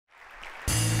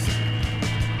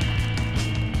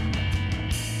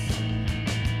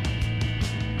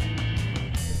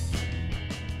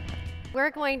We're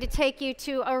going to take you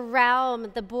to a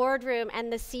realm, the boardroom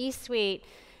and the C-suite,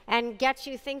 and get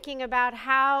you thinking about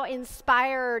how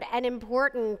inspired and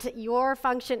important your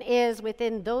function is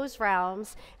within those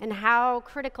realms and how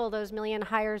critical those million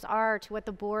hires are to what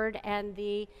the board and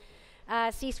the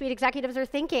C-suite executives are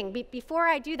thinking. Before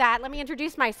I do that, let me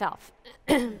introduce myself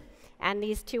and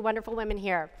these two wonderful women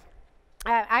here.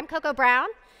 I'm Coco Brown.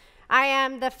 I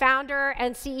am the founder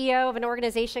and CEO of an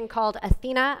organization called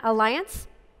Athena Alliance.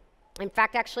 In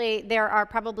fact, actually, there are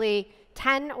probably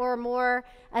 10 or more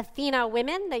Athena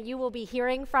women that you will be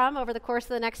hearing from over the course of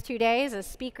the next 2 days as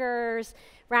speakers,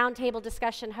 roundtable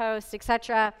discussion hosts,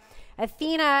 etc.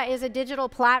 Athena is a digital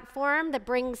platform that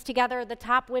brings together the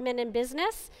top women in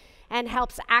business and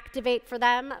helps activate for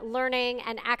them learning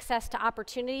and access to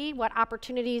opportunity. What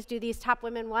opportunities do these top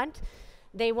women want?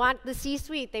 They want the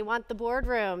C-suite, they want the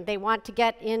boardroom, they want to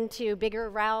get into bigger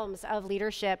realms of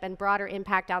leadership and broader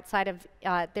impact outside of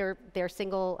their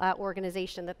single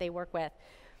organization that they work with.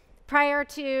 Prior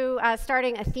to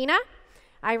starting Athena,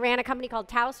 I ran a company called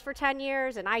Taos for 10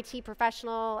 years, an IT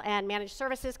professional and managed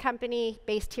services company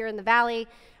based here in the Valley.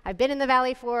 I've been in the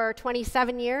Valley for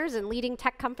 27 years and leading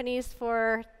tech companies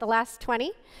for the last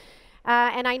 20.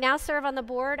 And I now serve on the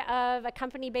board of a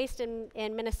company based in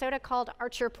Minnesota called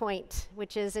Archer Point,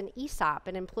 which is an ESOP,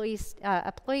 an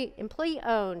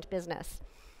employee-owned business.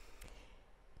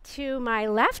 To my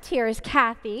left here is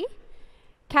Kathy.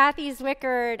 Kathy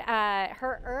Zwickert,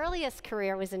 her earliest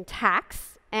career was in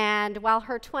tax, and while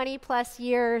her 20-plus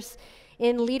years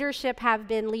in leadership have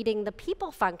been leading the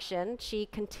people function, she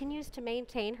continues to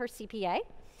maintain her CPA.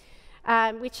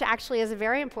 Which actually is a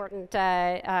very important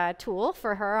tool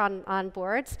for her on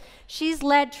boards. She's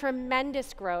led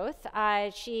tremendous growth.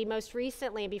 She most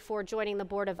recently, before joining the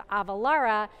board of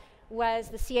Avalara, was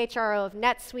the CHRO of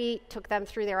NetSuite, took them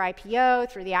through their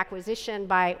IPO, through the acquisition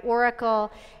by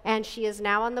Oracle, and she is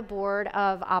now on the board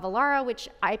of Avalara, which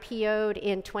IPO'd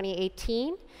in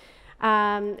 2018,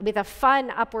 with a fun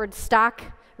upward stock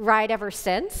ride ever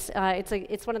since.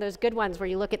 It's one of those good ones where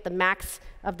you look at the max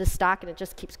of the stock and it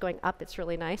just keeps going up. It's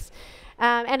really nice.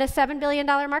 And a $7 billion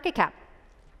market cap.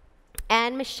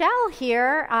 And Michele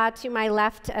here to my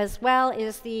left as well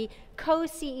is the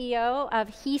co-CEO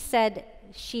of He Said,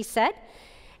 She Said.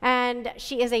 And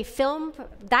she is a film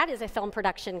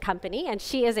production company, and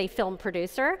she is a film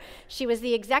producer. She was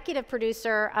the executive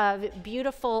producer of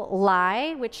Beautiful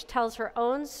Lie, which tells her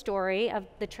own story of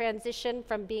the transition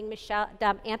from being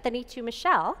Anthony to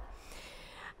Michele.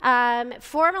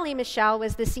 Formerly, Michele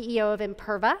was the CEO of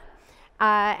Imperva.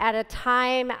 At that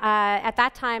time,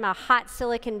 a hot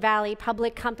Silicon Valley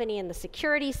public company in the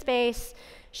security space.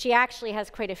 She actually has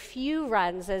quite a few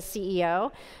runs as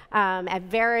CEO at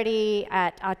Verity,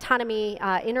 at Autonomy,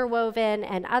 Interwoven,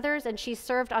 and others, and she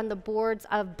served on the boards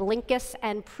of Blinkist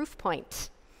and Proofpoint.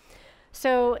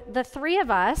 So the three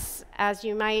of us, as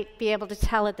you might be able to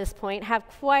tell at this point, have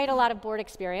quite a lot of board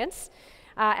experience,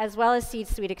 as well as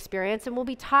C-suite experience, and we'll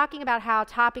be talking about how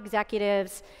top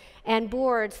executives and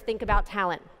boards think about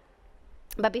talent.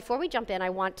 But before we jump in, I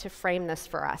want to frame this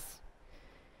for us.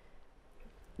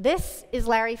 This is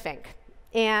Larry Fink,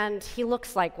 and he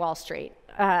looks like Wall Street.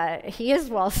 He is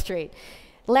Wall Street.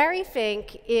 Larry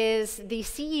Fink is the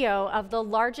CEO of the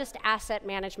largest asset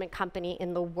management company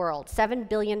in the world, $7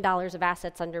 billion of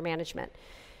assets under management.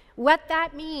 What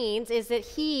that means is that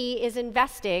he is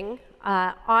investing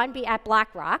at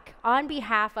BlackRock on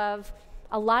behalf of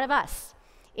a lot of us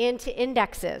into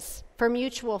indexes for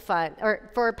mutual fund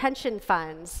or for pension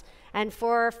funds and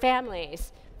for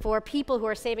families, for people who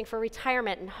are saving for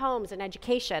retirement and homes and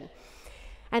education.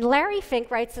 And Larry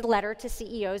Fink writes a letter to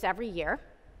CEOs every year,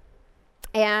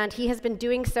 and he has been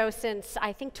doing so since,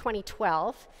 I think,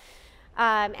 2012.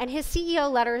 And his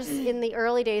CEO letters in the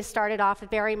early days started off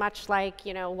very much like,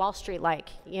 Wall Street-like,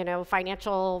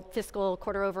 financial, fiscal,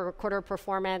 quarter-over-quarter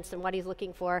performance and what he's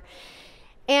looking for.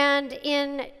 And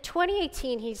in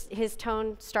 2018, his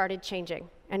tone started changing,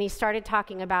 and he started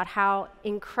talking about how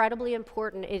incredibly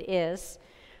important it is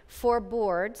for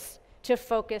boards to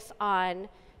focus on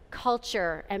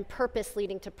culture and purpose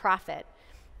leading to profit,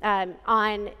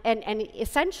 and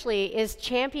essentially is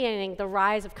championing the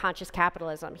rise of conscious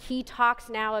capitalism. He talks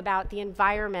now about the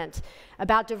environment,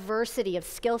 about diversity of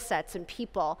skill sets and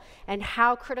people, and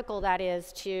how critical that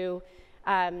is to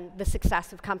the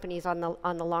success of companies on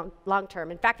the long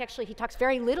term. In fact, actually, he talks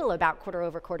very little about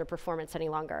quarter-over-quarter performance any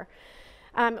longer.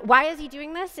 Why is he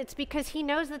doing this? It's because he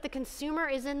knows that the consumer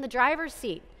is in the driver's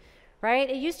seat.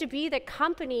 Right? It used to be that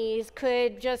companies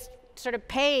could just sort of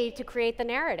pay to create the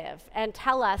narrative and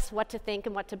tell us what to think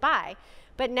and what to buy.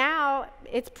 But now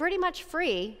it's pretty much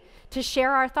free to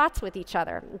share our thoughts with each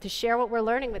other, to share what we're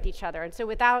learning with each other. And so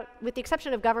with the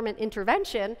exception of government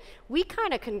intervention, we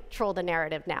kind of control the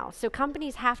narrative now. So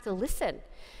companies have to listen.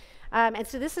 And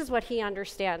so this is what he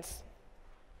understands.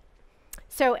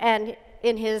 So, and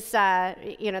in his,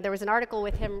 there was an article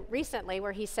with him recently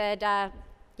where he said,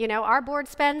 our board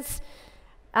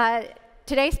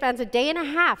today spends a day and a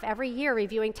half every year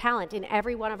reviewing talent in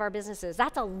every one of our businesses.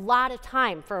 That's a lot of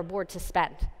time for a board to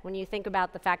spend when you think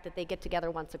about the fact that they get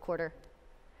together once a quarter.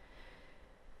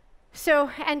 So,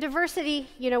 and diversity,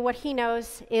 what he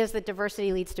knows is that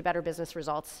diversity leads to better business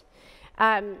results.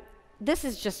 This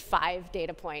is just 5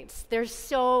 data points. There's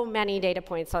so many data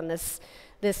points on this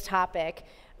topic,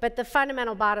 but the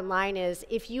fundamental bottom line is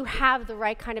if you have the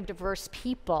right kind of diverse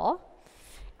people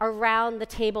around the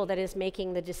table that is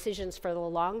making the decisions for the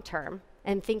long term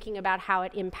and thinking about how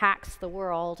it impacts the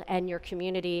world and your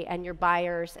community and your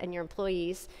buyers and your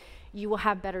employees, you will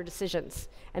have better decisions,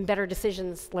 and better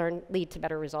decisions lead to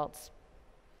better results.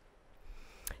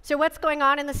 So what's going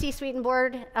on in the C-suite and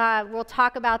board? We'll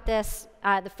talk about this.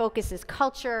 The focus is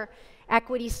culture,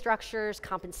 equity structures,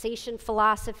 compensation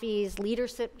philosophies,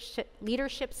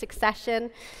 leadership succession,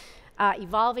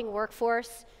 evolving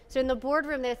workforce. So in the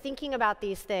boardroom, they're thinking about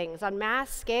these things on mass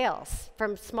scales,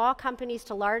 from small companies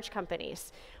to large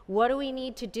companies. What do we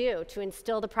need to do to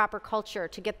instill the proper culture,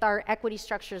 to get our equity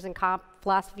structures and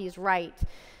philosophies right,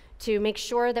 to make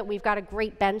sure that we've got a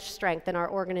great bench strength in our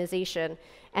organization,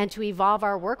 and to evolve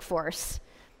our workforce?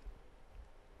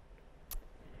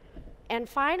 And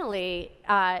finally,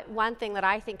 one thing that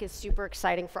I think is super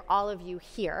exciting for all of you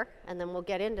here, and then we'll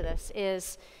get into this,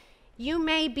 is you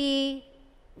may be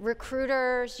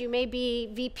recruiters, you may be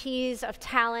VPs of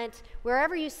talent,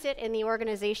 wherever you sit in the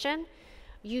organization,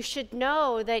 you should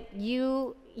know that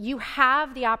you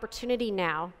have the opportunity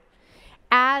now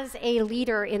as a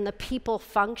leader in the people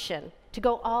function to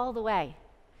go all the way.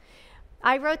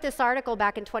 I wrote this article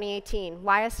back in 2018,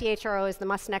 why a CHRO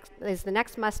is the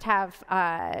next must-have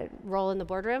role in the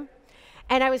boardroom,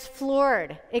 and I was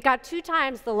floored. It got 2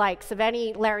 times the likes of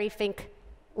any Larry Fink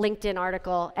LinkedIn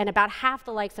article and about half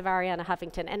the likes of Arianna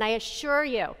Huffington. And I assure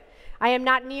you, I am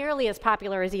not nearly as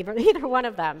popular as either one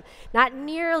of them, not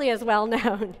nearly as well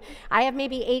known. I have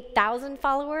maybe 8,000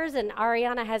 followers and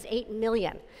Arianna has 8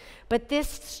 million. But this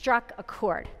struck a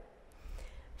chord.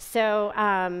 So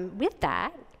with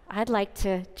that, I'd like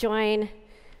to join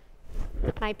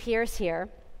my peers here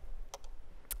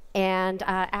and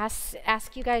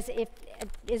ask you guys,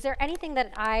 is there anything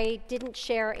that I didn't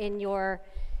share in your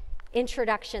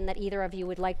introduction that either of you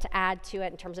would like to add to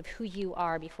it in terms of who you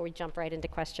are before we jump right into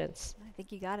questions? I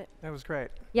think you got it. That was great.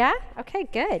 Yeah? Okay,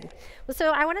 good. Well, so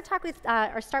I want to talk with,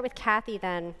 or start with Kathy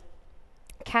then.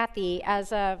 Kathy,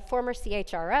 as a former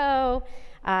CHRO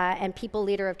and people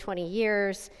leader of 20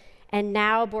 years, and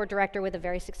now board director with a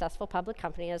very successful public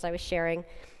company, as I was sharing,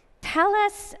 tell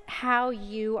us how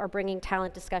you are bringing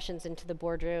talent discussions into the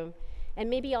boardroom, and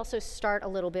maybe also start a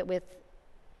little bit with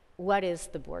what is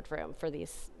the boardroom for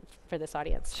this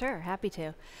audience? Sure, happy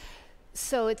to.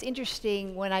 So it's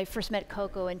interesting, when I first met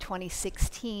Coco in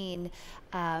 2016,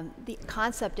 the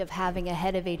concept of having a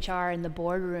head of HR in the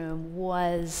boardroom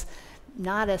was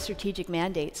not a strategic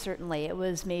mandate, certainly. It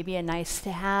was maybe a nice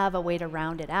to have, a way to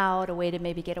round it out, a way to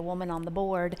maybe get a woman on the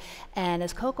board. And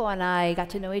as Coco and I got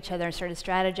to know each other and started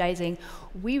strategizing,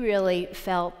 we really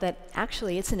felt that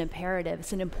actually it's an imperative,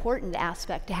 it's an important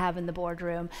aspect to have in the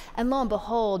boardroom. And lo and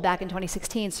behold, back in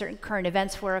 2016, certain current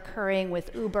events were occurring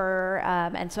with Uber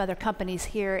and some other companies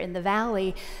here in the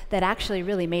Valley that actually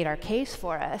really made our case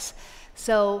for us.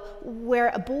 So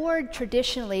where a board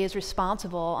traditionally is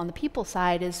responsible on the people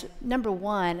side is, number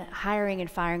 1, hiring and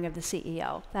firing of the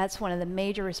CEO. That's one of the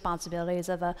major responsibilities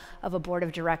of a board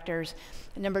of directors.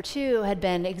 And number 2 had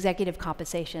been executive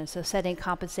compensation, so setting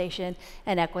compensation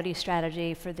and equity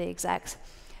strategy for the execs.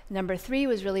 Number 3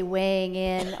 was really weighing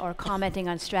in or commenting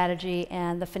on strategy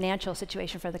and the financial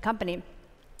situation for the company.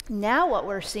 Now what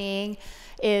we're seeing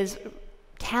is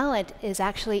talent is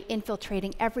actually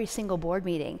infiltrating every single board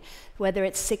meeting, whether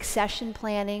it's succession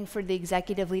planning for the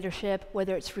executive leadership,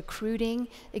 whether it's recruiting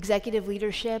executive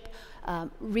leadership,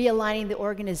 realigning the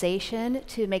organization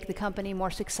to make the company more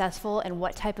successful, and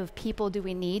what type of people do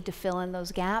we need to fill in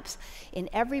those gaps. In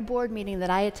every board meeting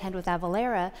that I attend with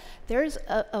Avalara, there's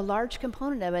a large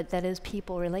component of it that is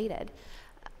people related.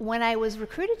 When I was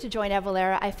recruited to join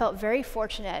Avalara, I felt very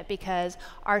fortunate because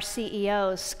our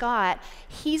CEO, Scott,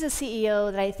 he's a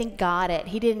CEO that I think got it.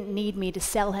 He didn't need me to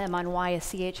sell him on why a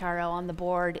CHRO on the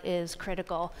board is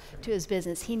critical to his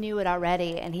business. He knew it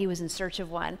already, and he was in search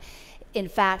of one. In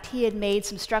fact, he had made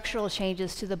some structural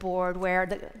changes to the board where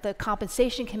the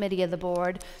compensation committee of the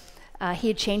board, he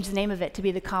had changed the name of it to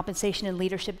be the Compensation and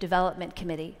Leadership Development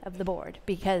Committee of the board,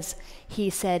 because he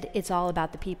said, it's all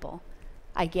about the people.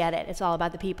 I get it, it's all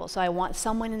about the people. So I want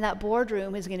someone in that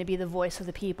boardroom who's going to be the voice of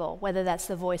the people, whether that's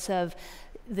the voice of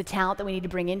the talent that we need to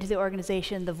bring into the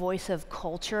organization, the voice of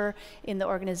culture in the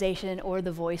organization, or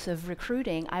the voice of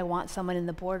recruiting. I want someone in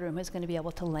the boardroom who's going to be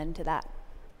able to lend to that.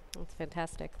 That's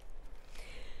fantastic.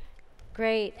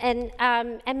 Great, and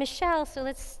Michele, so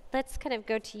let's kind of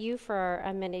go to you for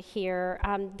a minute here.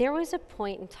 There was a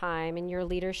point in time in your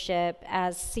leadership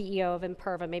as CEO of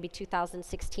Imperva, maybe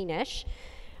 2016-ish,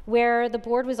 where the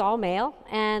board was all male,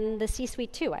 and the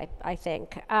C-suite too, I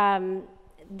think.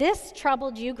 This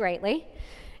troubled you greatly,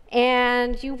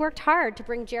 and you worked hard to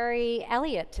bring Jerry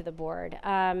Elliott to the board.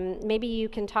 Maybe you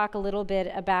can talk a little bit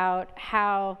about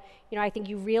how, I think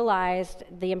you realized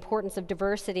the importance of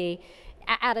diversity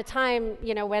at a time,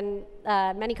 when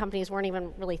many companies weren't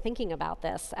even really thinking about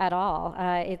this at all.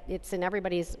 It's in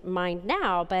everybody's mind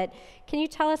now, but can you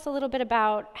tell us a little bit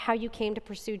about how you came to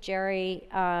pursue Jerry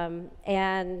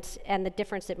and the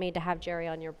difference it made to have Jerry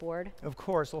on your board? Of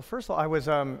course. Well, first of all, I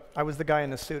was the guy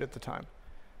in the suit at the time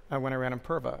when I ran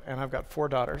Imperva, and I've got 4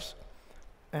 daughters.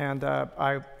 And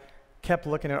I kept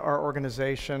looking at our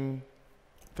organization,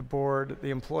 the board, the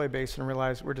employee base, and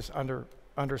realized we're just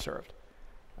underserved.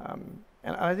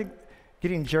 And I think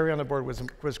getting Jerry on the board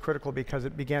was critical because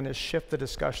it began to shift the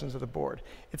discussions of the board.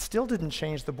 It still didn't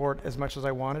change the board as much as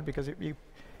I wanted, because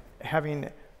having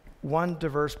one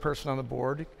diverse person on the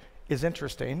board is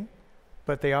interesting,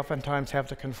 but they oftentimes have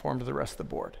to conform to the rest of the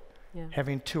board. Yeah.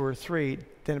 Having 2 or 3,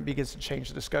 then it begins to change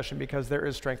the discussion because there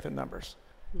is strength in numbers.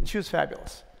 And she was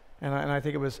fabulous. And I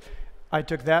think I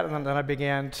took that, and then I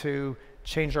began to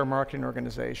change our marketing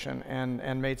organization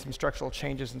and made some structural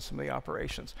changes in some of the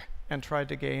operations and tried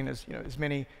to gain as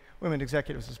many women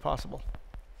executives as possible.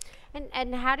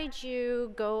 And how did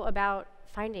you go about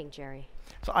finding Jerry?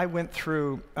 So I went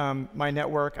through my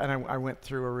network, and I went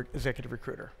through an executive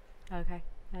recruiter. Okay,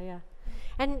 oh yeah.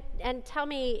 And tell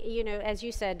me, as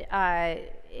you said,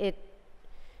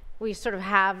 we sort of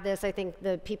have this, I think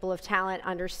the people of talent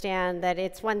understand that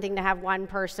it's one thing to have one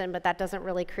person, but that doesn't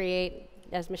really create,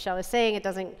 as Michele was saying, it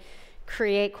doesn't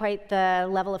create quite the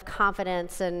level of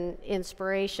confidence and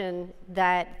inspiration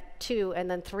that 2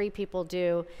 and then 3 people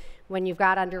do when you've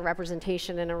got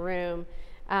underrepresentation in a room.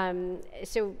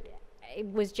 So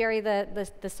was Jerry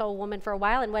the sole woman for a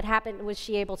while, and what happened? Was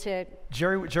she able to?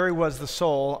 Jerry was the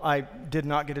sole. I did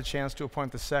not get a chance to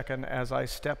appoint the second, as I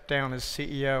stepped down as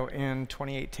CEO in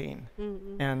 2018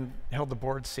 and held the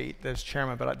board seat as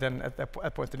chairman, but then at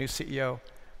that point the new CEO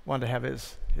wanted to have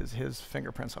his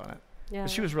fingerprints on it. Yeah.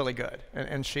 But she was really good,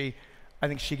 and I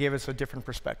think she gave us a different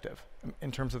perspective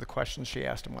in terms of the questions she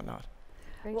asked and whatnot.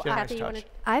 Well,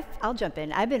 I'll jump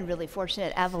in. I've been really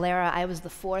fortunate. At Avalara, I was the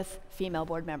 4th female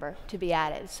board member to be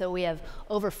added. So we have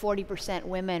over 40%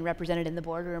 women represented in the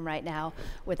boardroom right now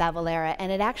with Avalara,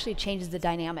 and it actually changes the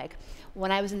dynamic.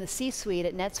 When I was in the C-suite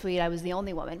at NetSuite, I was the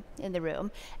only woman in the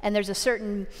room, and there's a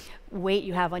certain weight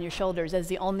you have on your shoulders as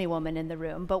the only woman in the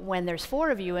room. But when there's 4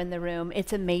 of you in the room,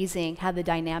 it's amazing how the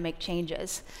dynamic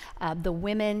changes. The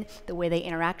women, the way they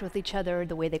interact with each other,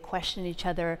 the way they question each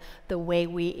other, the way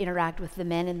we interact with the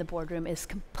men in the boardroom is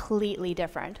completely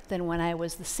different than when I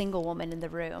was the single woman in the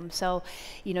room. So,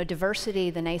 diversity,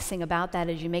 the nice thing about that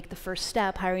is you make the first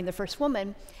step, hiring the first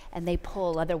woman, and they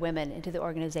pull other women into the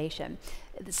organization.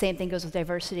 The same thing goes with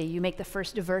diversity. You make the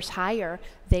first diverse hire,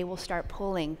 they will start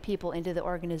pulling people into the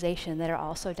organization that are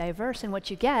also diverse, and what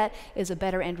you get is a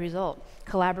better end result.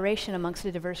 Collaboration amongst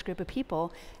a diverse group of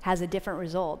people has a different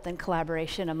result than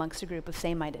collaboration amongst a group of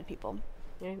same-minded people.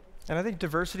 Right. And I think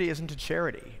diversity isn't a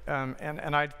charity,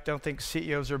 and I don't think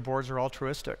CEOs or boards are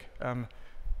altruistic.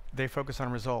 They focus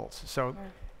on results. So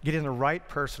getting the right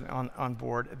person on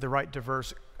board, the right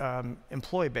diverse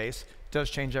employee base does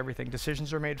change everything.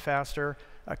 Decisions are made faster,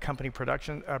 company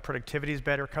productivity is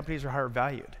better, companies are higher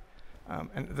valued.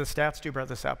 And the stats do bear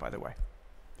this out, by the way.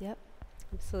 Yep,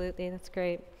 absolutely, that's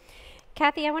great.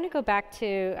 Kathy, I want to go back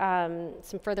to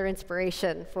some further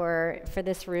inspiration for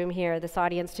this room here, this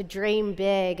audience, to dream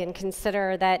big and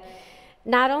consider that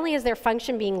not only is their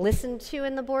function being listened to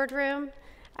in the boardroom,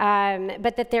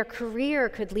 but that their career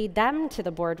could lead them to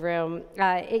the boardroom.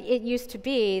 It used to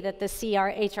be that the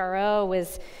HRO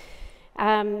was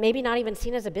maybe not even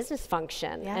seen as a business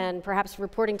function, and perhaps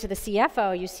reporting to the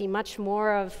CFO. You see much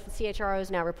more of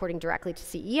CHROs now reporting directly to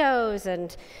CEOs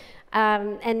and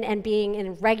being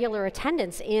in regular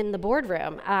attendance in the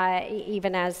boardroom,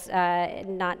 even as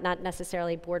not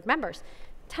necessarily board members.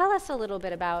 Tell us a little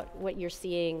bit about what you're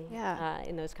seeing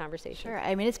in those conversations. Sure.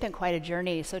 I mean, it's been quite a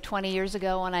journey. So 20 years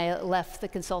ago, when I left the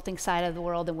consulting side of the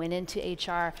world and went into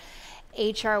HR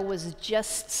was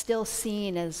just still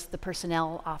seen as the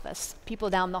personnel office. People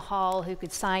down the hall who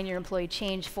could sign your employee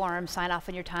change form, sign off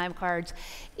on your time cards.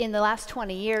 In the last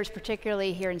 20 years,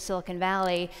 particularly here in Silicon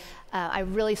Valley, I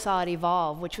really saw it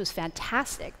evolve, which was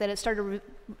fantastic, that it started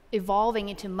evolving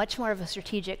into much more of a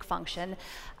strategic function.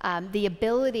 The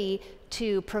ability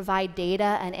to provide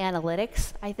data and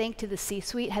analytics, I think, to the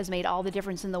C-suite has made all the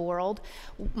difference in the world.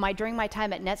 During my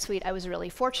time at NetSuite, I was really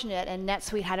fortunate, and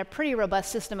NetSuite had a pretty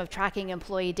robust system of tracking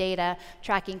employee data,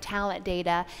 tracking talent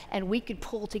data, and we could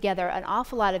pull together an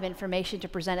awful lot of information to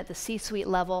present at the C-suite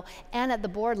level and at the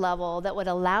board level that would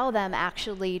allow them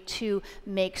actually to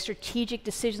make strategic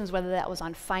decisions, whether that was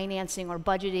on financing or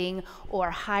budgeting or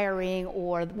hiring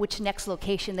or which next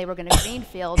location they were going to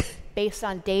greenfield, based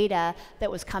on data that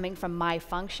was coming from my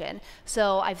function.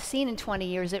 So I've seen in 20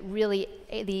 years it really,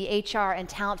 the HR and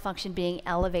talent function being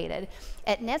elevated.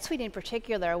 At NetSuite in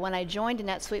particular, when I joined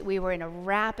NetSuite, we were in a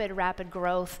rapid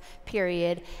growth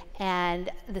period, and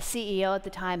the CEO at the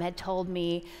time had told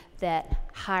me that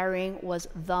hiring was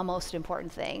the most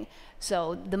important thing.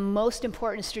 So the most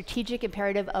important strategic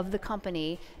imperative of the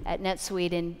company at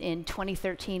NetSuite in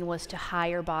 2013 was to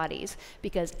hire bodies,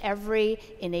 because every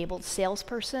enabled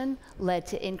salesperson led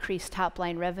to increased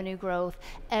top-line revenue growth.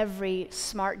 Every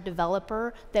smart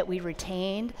developer that we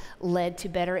retained led to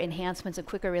better enhancements and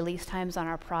quicker release times on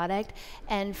our product.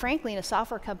 And frankly, in a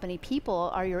software company,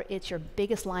 people are it's your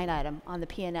biggest line item on the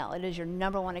P&L. It is your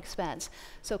 #1 expense.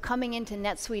 So coming into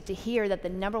NetSuite to hear that the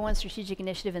 #1 strategic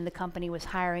initiative in the company was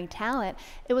hiring talent,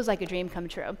 it was like a dream come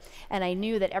true. And I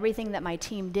knew that everything that my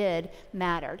team did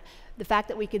mattered. The fact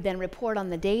that we could then report on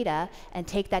the data and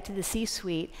take that to the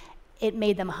C-suite, it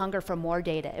made them hunger for more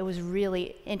data. It was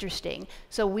really interesting.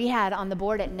 So we had on the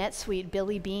board at NetSuite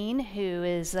Billy Bean, who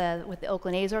is with the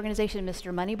Oakland A's organization,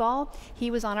 Mr. Moneyball. He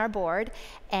was on our board,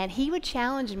 and he would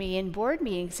challenge me in board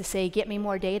meetings to say, get me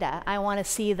more data. I want to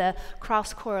see the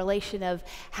cross-correlation of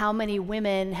how many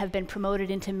women have been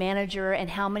promoted into manager and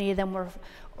how many of them were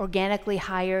organically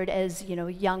hired as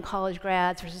young college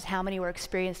grads versus how many were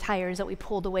experienced hires that we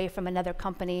pulled away from another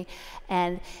company.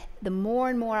 And the more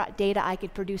and more data I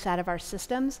could produce out of our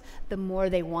systems, the more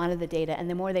they wanted the data, and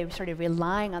the more they started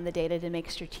relying on the data to make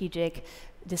strategic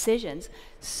decisions.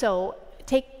 So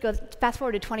fast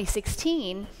forward to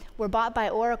 2016, we're bought by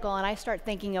Oracle, and I start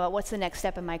thinking about what's the next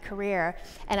step in my career,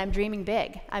 and I'm dreaming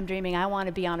big. I'm dreaming I want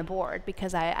to be on a board,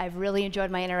 because I've really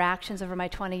enjoyed my interactions over my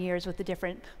 20 years with the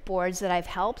different boards that I've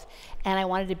helped, and I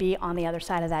wanted to be on the other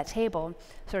side of that table,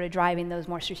 sort of driving those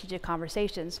more strategic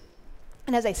conversations.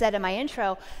 And as I said in my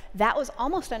intro, that was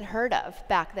almost unheard of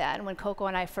back then when Coco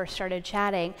and I first started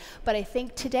chatting. But I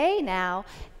think today now,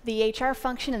 the HR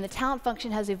function and the talent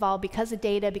function has evolved because of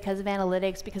data, because of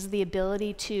analytics, because of the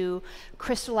ability to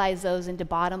crystallize those into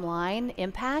bottom line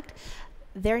impact.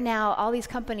 All these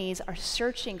companies are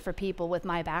searching for people with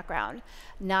my background,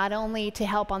 not only to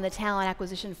help on the talent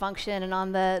acquisition function and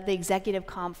on the executive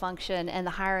comm function and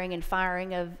the hiring and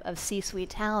firing of C-suite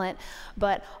talent,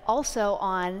 but also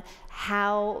on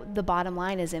how the bottom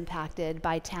line is impacted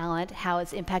by talent, how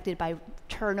it's impacted by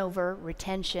turnover,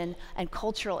 retention, and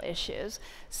cultural issues.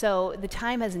 So the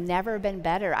time has never been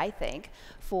better, I think,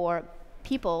 for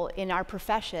people in our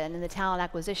profession, in the talent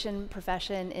acquisition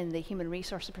profession, in the human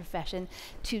resources profession,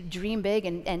 to dream big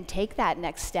and take that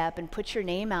next step and put your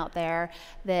name out there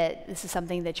that this is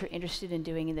something that you're interested in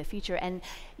doing in the future. And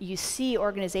you see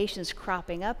organizations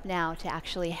cropping up now to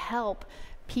actually help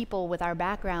people with our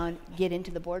background get into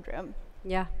the boardroom.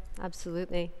 Yeah,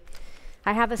 absolutely.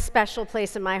 I have a special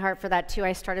place in my heart for that too.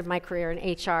 I started my career in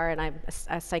HR, and I'm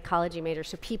a psychology major,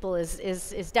 so people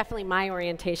is definitely my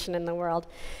orientation in the world.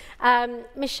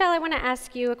 Michele, I want to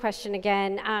ask you a question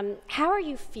again. How are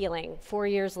you feeling 4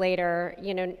 years later?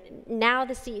 Now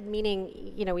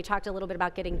meaning, we talked a little bit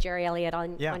about getting Jerry Elliott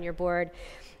on your board.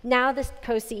 Now the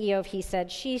co-CEO of He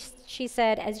Said, she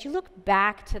said, as you look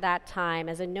back to that time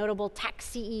as a notable tech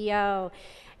CEO,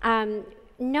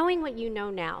 knowing what you know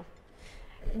now,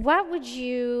 what would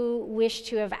you wish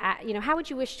to have, how would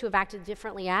you wish to have acted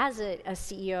differently as a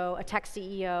CEO, a tech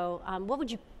CEO? What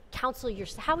would you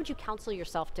how would you counsel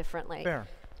yourself differently? Fair.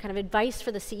 Kind of advice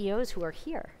for the CEOs who are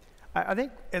here. I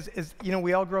think,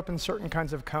 we all grew up in certain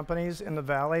kinds of companies in the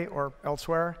Valley or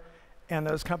elsewhere, and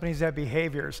those companies have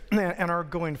behaviors, and are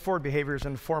going forward behaviors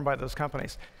informed by those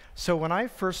companies. So when I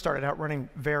first started out running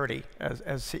Verity as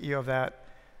CEO of that,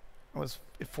 I was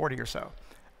 40 or so.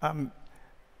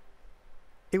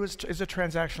 It's a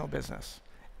transactional business,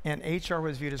 and HR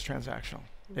was viewed as transactional.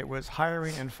 It was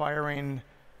hiring and firing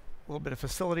little bit of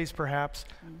facilities perhaps,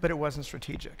 but it wasn't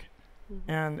strategic.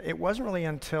 And it wasn't really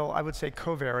until, I would say,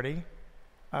 Coverity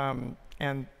and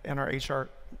our HR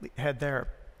head there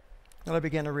that I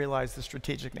began to realize the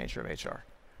strategic nature of HR.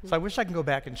 So I wish I could go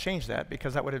back and change that,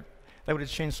 because that would have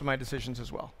changed some of my decisions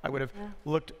as well. I would have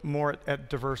looked more at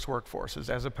diverse workforces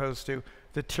as opposed to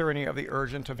the tyranny of the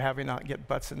urgent of having to get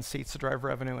butts in seats to drive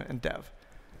revenue and dev.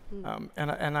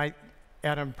 And I,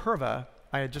 at Imperva,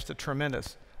 I had just a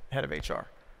tremendous head of HR,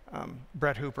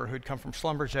 Brett Hooper, who'd come from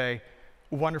Schlumberger,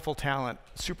 wonderful talent,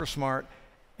 super smart,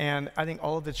 and I think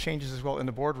all of the changes as well in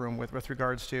the boardroom with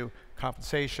regards to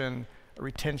compensation,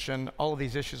 retention, all of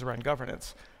these issues around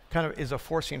governance, kind of is a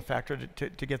forcing factor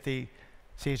to get the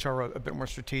CHRO a bit more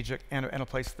strategic and a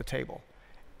place at the table.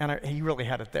 And he really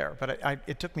had it there, but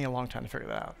it took me a long time to figure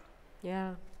that out.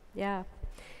 Yeah, yeah.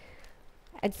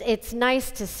 It's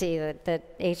nice to see that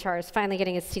HR is finally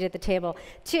getting its seat at the table.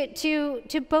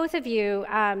 To both of you,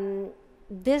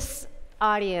 this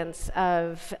audience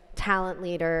of talent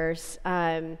leaders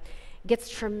gets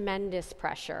tremendous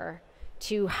pressure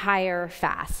to hire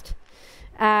fast.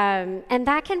 And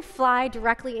that can fly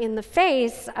directly in the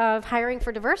face of hiring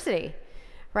for diversity,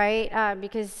 right?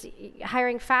 Because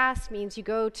hiring fast means you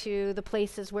go to the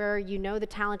places where you know the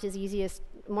talent is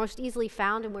most easily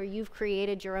found, and where you've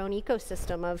created your own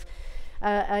ecosystem of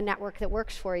a network that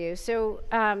works for you. So,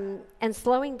 and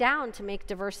slowing down to make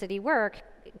diversity work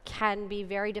can be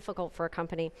very difficult for a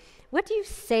company. What do you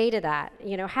say to that?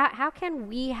 You know, how can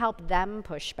we help them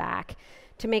push back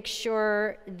to make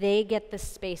sure they get the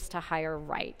space to hire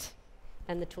right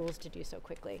and the tools to do so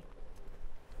quickly?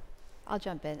 I'll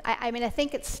jump in. I mean, I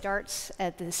think it starts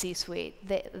at the C-suite.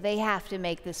 They have to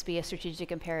make this be a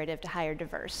strategic imperative to hire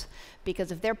diverse,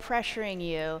 because if they're pressuring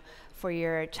you for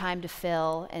your time to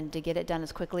fill and to get it done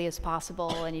as quickly as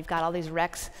possible, and you've got all these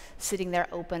recs sitting there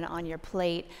open on your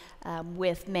plate,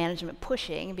 with management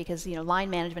pushing, because line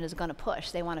management is going to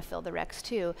push. They want to fill the recs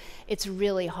too. It's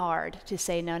really hard to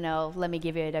say, no, let me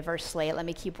give you a diverse slate, let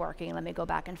me keep working, let me go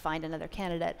back and find another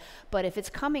candidate. But if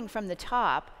it's coming from the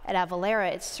top, at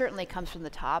Avalara, it certainly comes from the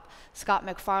top. Scott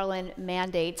McFarlane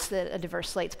mandates that a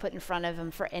diverse slate's put in front of him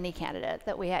for any candidate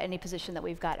that we have, any position that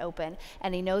we've got open,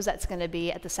 and he knows that's going to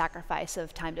be at the sacrifice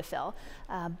of time to fill.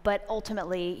 But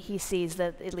ultimately, he sees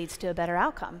that it leads to a better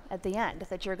outcome at the end,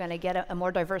 that you're going to get a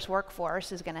more diverse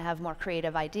workforce is going to have more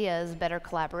creative ideas, better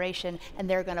collaboration, and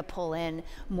they're going to pull in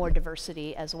more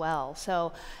diversity as well.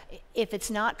 So if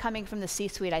it's not coming from the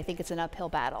C-suite, I think it's an uphill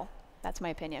battle. That's my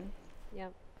opinion. Yeah.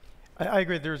 I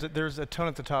agree. There's a tone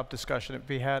at the top discussion to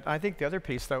be had. I think the other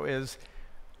piece, though, is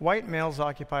white males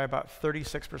occupy about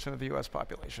 36% of the U.S.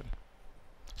 population.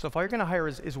 So if all you're going to hire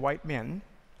is white men,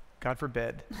 God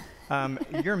forbid,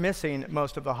 you're missing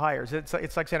most of the hires. It's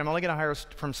like saying, I'm only going to hire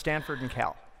from Stanford and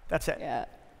Cal. That's it. Yeah.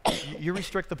 You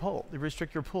restrict the pool. You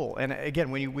restrict your pool. And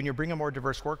again, when you bring a more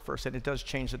diverse workforce, it does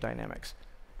change the dynamics.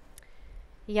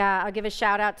 Yeah, I'll give a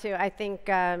shout out to, I think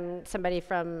somebody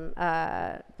from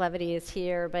Levity is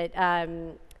here, but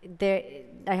I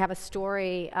have a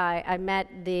story. I met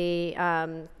the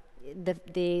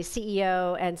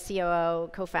CEO and COO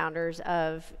co-founders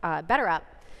of BetterUp,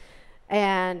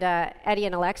 and Eddie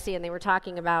and Alexi, and they were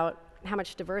talking about how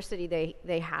much diversity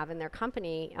they have in their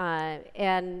company.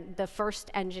 And the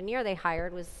first engineer they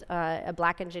hired was a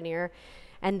black engineer,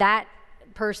 and that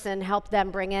person helped them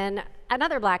bring in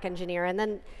another black engineer. And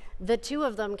then the two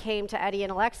of them came to Eddie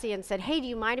and Alexi and said, hey, do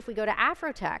you mind if we go to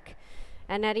Afrotech?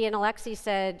 And Eddie and Alexi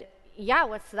said, yeah,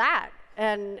 what's that?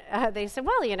 And they said,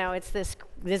 well, it's this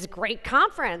great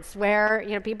conference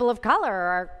where people of color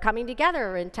are coming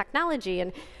together in technology.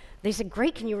 And they said,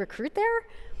 great, can you recruit there?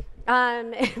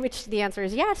 Which the answer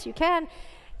is yes, you can.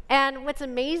 And what's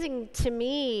amazing to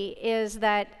me is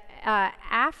that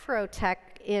Afrotech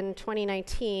in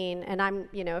 2019, and I'm,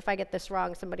 if I get this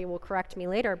wrong, somebody will correct me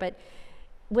later, but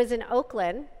was in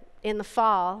Oakland in the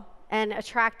fall and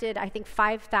attracted, I think,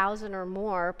 5,000 or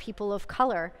more people of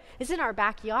color. It's in our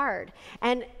backyard.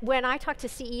 And when I talk to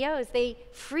CEOs, they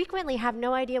frequently have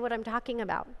no idea what I'm talking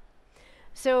about.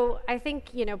 So I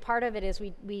think, part of it is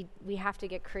we have to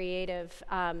get creative.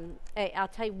 I'll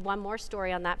tell you one more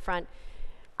story on that front.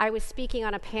 I was speaking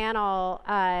on a panel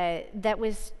that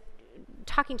was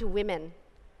talking to women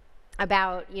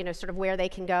about, sort of where they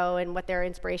can go and what their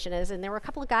inspiration is. And there were a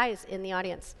couple of guys in the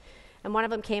audience. And one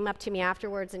of them came up to me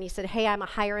afterwards and he said, hey, I'm a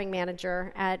hiring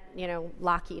manager at,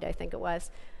 Lockheed, I think it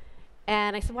was.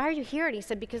 And I said, why are you here? And he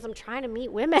said, because I'm trying to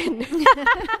meet women.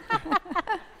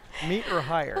 Meet or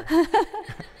hire?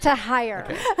 To hire,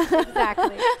 okay.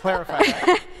 Exactly. Clarify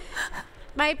that.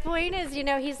 My point is,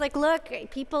 he's like, look,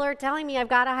 people are telling me I've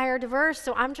got to hire diverse,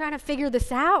 so I'm trying to figure this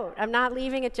out. I'm not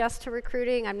leaving it just to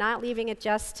recruiting. I'm not leaving it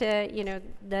just to,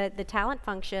 the talent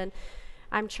function.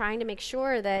 I'm trying to make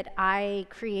sure that I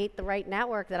create the right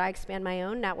network, that I expand my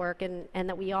own network, and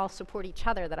that we all support each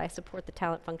other, that I support the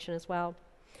talent function as well.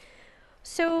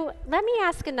 So let me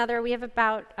ask another. We have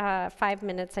about 5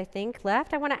 minutes, I think,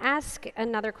 left. I want to ask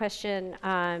another question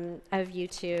of you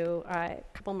two, a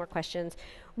couple more questions.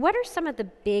 What are some of the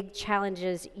big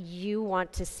challenges you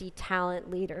want to see talent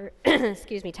leaders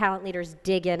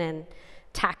dig in and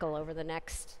tackle over the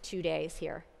next 2 days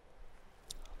here?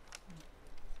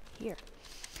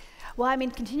 Well, I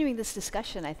mean, continuing this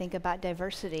discussion, I think, about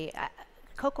diversity.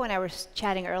 Coco and I were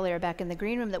chatting earlier back in the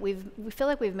green room that we feel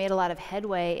like we've made a lot of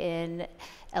headway in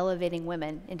elevating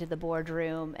women into the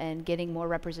boardroom and getting more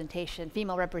representation,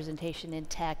 female representation in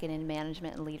tech and in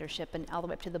management and leadership and all the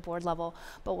way up to the board level.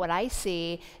 But what I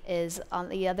see is on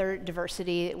the other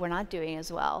diversity we're not doing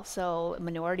as well. So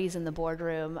minorities in the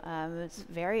boardroom, it's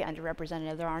very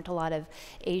underrepresented. There aren't a lot of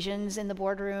Asians in the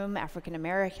boardroom, African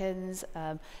Americans.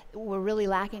 We're really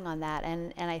lacking on that.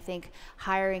 And I think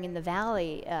hiring in the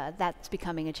Valley, that's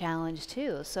becoming a challenge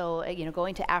too. So,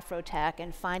 going to Afrotech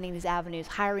and finding these avenues,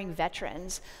 hiring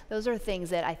veterans, those are things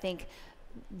that I think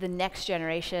the next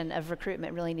generation of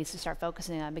recruitment really needs to start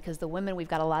focusing on, because the women, we've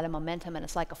got a lot of momentum, and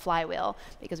it's like a flywheel,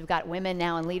 because we've got women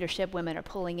now in leadership. Women are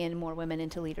pulling in more women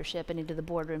into leadership and into the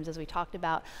boardrooms, as we talked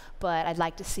about. But I'd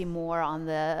like to see more on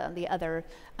the other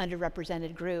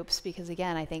underrepresented groups, because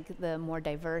again, I think the more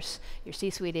diverse your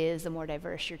C-suite is, the more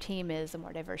diverse your team is, the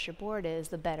more diverse your board is,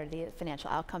 the better the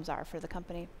financial outcomes are for the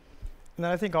company. And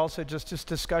then I think also just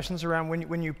discussions around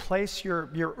when you place your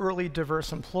early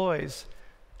diverse employees,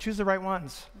 choose the right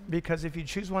ones. Because if you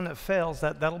choose one that fails,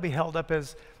 that'll be held up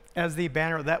as the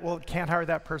banner that, well, can't hire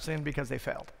that person because they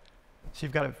failed. So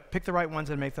you've got to pick the right ones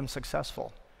and make them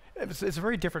successful. It's a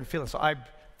very different feeling. So I'm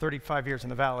 35 years in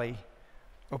the Valley,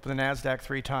 opened the NASDAQ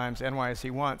 3 times,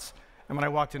 NYSE once. And when I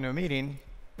walked into a meeting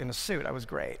in a suit, I was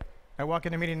great. I walk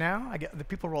into a meeting now, the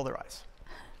people roll their eyes.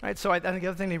 Right? So I think the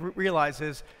other thing they realize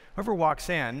is whoever walks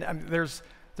in, I mean, there's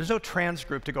no trans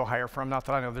group to go hire from, not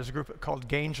that I know. There's a group called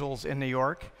Gangels in New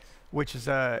York, which is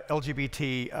a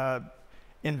LGBT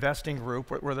investing group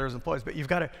where there's employees. But you've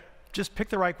got to just pick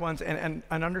the right ones and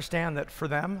understand that for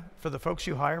them, for the folks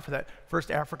you hire, for that first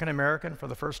African American, for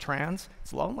the first trans,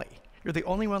 it's lonely. You're the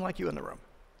only one like you in the room,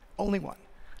 only one.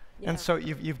 Yeah. And so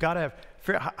you've got to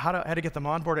figure out how to get them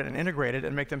onboarded and integrated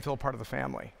and make them feel part of the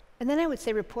family. And then I would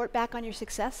say report back on your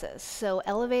successes. So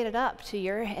elevate it up to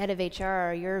your head of HR,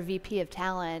 or your VP of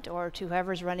talent, or to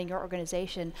whoever's running your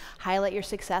organization. Highlight your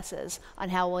successes on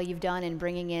how well you've done in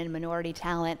bringing in minority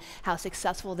talent, how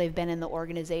successful they've been in the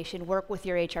organization. Work with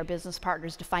your HR business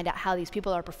partners to find out how these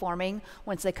people are performing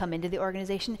once they come into the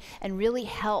organization, and really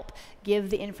help give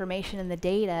the information and the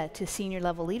data to senior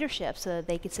level leadership so that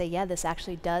they could say, yeah, this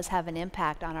actually does have an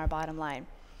impact on our bottom line.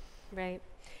 Right.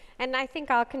 And I think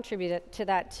I'll contribute to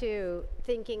that too,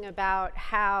 thinking about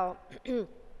how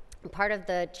part of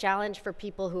the challenge for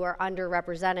people who are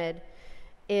underrepresented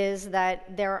is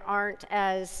that there aren't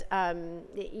as,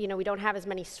 we don't have as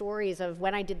many stories of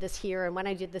when I did this here and when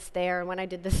I did this there and when I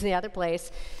did this in the other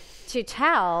place to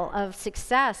tell of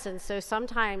success. And so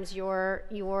sometimes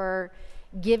you're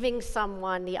giving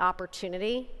someone the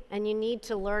opportunity, and you need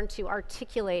to learn to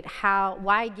articulate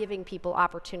why giving people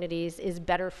opportunities is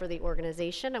better for the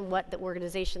organization, and what the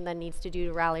organization then needs to do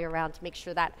to rally around to make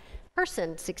sure that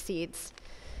person succeeds.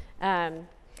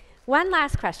 One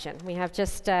last question. We have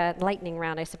just a lightning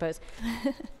round, I suppose.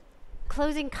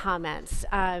 Closing comments.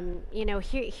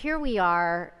 Here we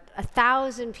are,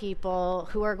 1,000 people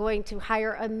who are going to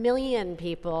hire 1 million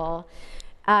people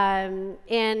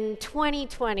in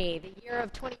 2020, the year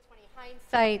of 2020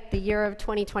 hindsight, the year of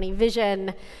 2020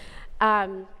 vision.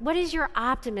 What is your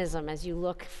optimism as you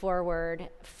look forward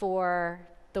for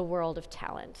the world of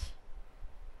talent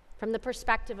from the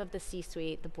perspective of the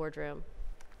C-suite, the boardroom?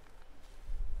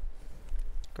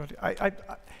 I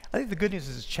think the good news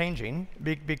is it's changing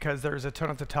because there's a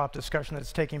tone at the top discussion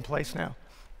that's taking place now.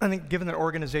 I think given that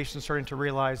organizations are starting to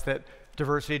realize that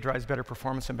diversity drives better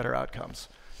performance and better outcomes,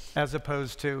 as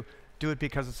opposed to do it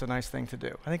because it's a nice thing to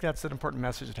do. I think that's an important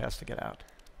message that has to get out.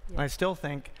 Yeah. And I still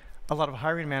think a lot of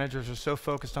hiring managers are so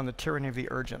focused on the tyranny of the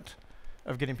urgent,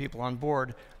 of getting people on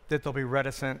board, that they'll be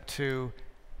reticent to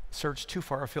search too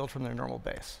far afield from their normal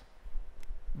base.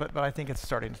 But I think it's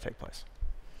starting to take place.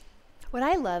 What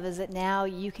I love is that now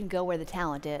you can go where the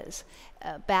talent is.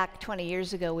 Back 20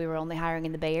 years ago, we were only hiring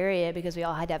in the Bay Area because we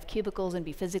all had to have cubicles and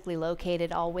be physically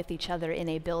located all with each other in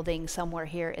a building somewhere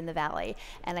here in the Valley.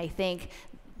 And I think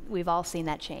we've all seen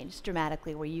that change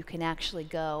dramatically, where you can actually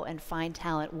go and find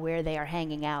talent where they are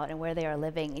hanging out and where they are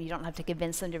living, and you don't have to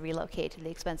convince them to relocate to the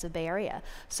expensive Bay Area.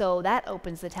 So that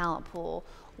opens the talent pool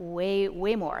way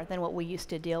more than what we used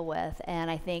to deal with.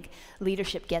 And I think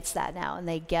leadership gets that now, and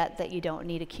they get that you don't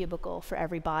need a cubicle for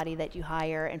everybody that you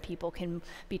hire, and people can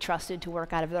be trusted to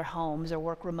work out of their homes or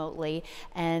work remotely.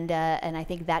 And I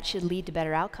think that should lead to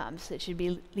better outcomes. It should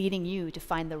be leading you to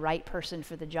find the right person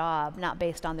for the job, not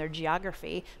based on their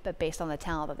geography, but based on the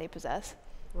talent that they possess.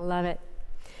 Love it.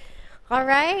 All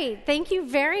right, thank you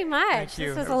very much. Thank you.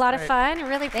 This was That a was lot of great. fun. I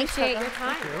really Thanks, appreciate Coco. your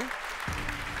time. Thank you.